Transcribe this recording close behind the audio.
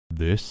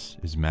This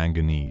is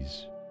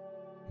manganese.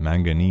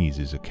 Manganese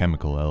is a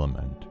chemical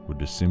element with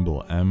the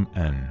symbol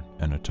Mn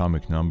and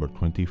atomic number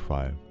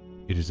 25.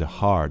 It is a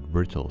hard,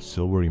 brittle,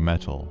 silvery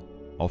metal,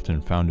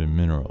 often found in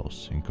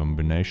minerals in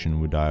combination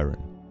with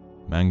iron.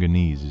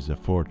 Manganese is a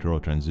fourth-row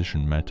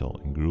transition metal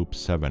in group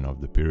 7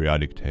 of the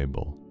periodic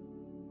table.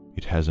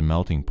 It has a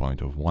melting point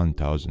of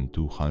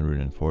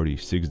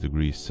 1246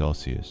 degrees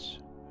Celsius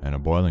and a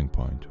boiling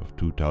point of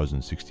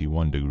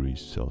 2061 degrees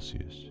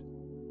Celsius.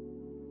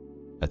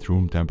 At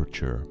room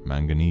temperature,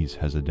 manganese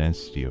has a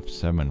density of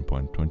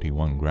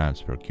 7.21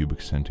 grams per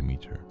cubic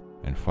centimeter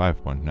and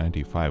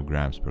 5.95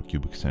 grams per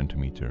cubic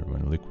centimeter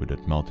when liquid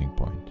at melting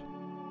point.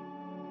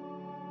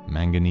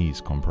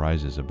 Manganese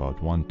comprises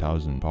about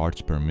 1,000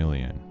 parts per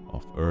million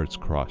of Earth's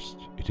crust.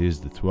 It is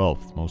the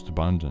 12th most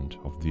abundant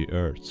of the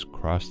Earth's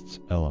crust's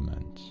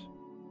elements.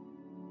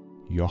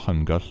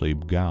 Johann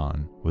Gottlieb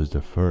Gahn was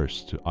the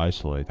first to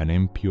isolate an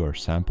impure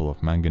sample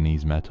of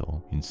manganese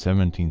metal in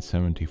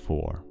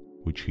 1774,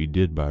 which he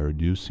did by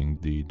reducing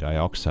the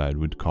dioxide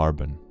with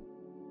carbon.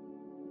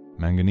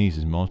 Manganese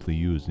is mostly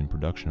used in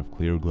production of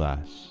clear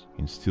glass,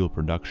 in steel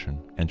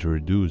production, and to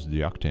reduce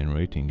the octane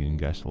rating in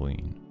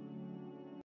gasoline.